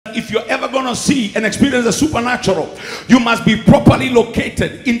If you're ever going to see and experience the supernatural, you must be properly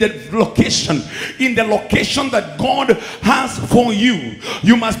located in the location that God has for you.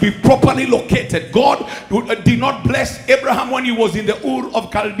 You must be properly located. God did not bless Abraham when he was in the Ur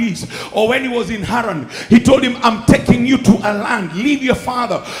of Chaldees or when he was in Haran. He told him, I'm taking you to a land. Leave your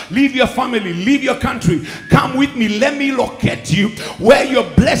father, leave your family, leave your country. Come with me. Let me locate you where your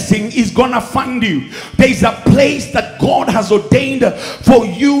blessing is going to find you. There is a place that God has ordained for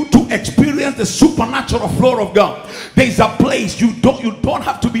you to experience the supernatural flow of God. There is a place. You don't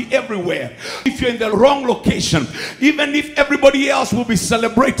have to be everywhere. If you're in the wrong location, even if everybody else will be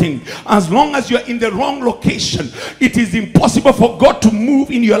celebrating, as long as you're in the wrong location, it is impossible for God to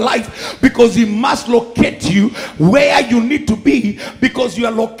move in your life, because he must locate you where you need to be, because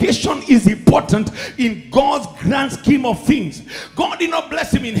your location is important in God's grand scheme of things. God did not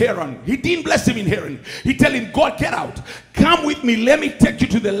bless him in Haran. He didn't bless him in Haran. He tell him, God, get out, come with me, let me take you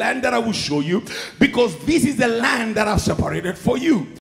to the land that I will show you, because this is the land that I've separated for you.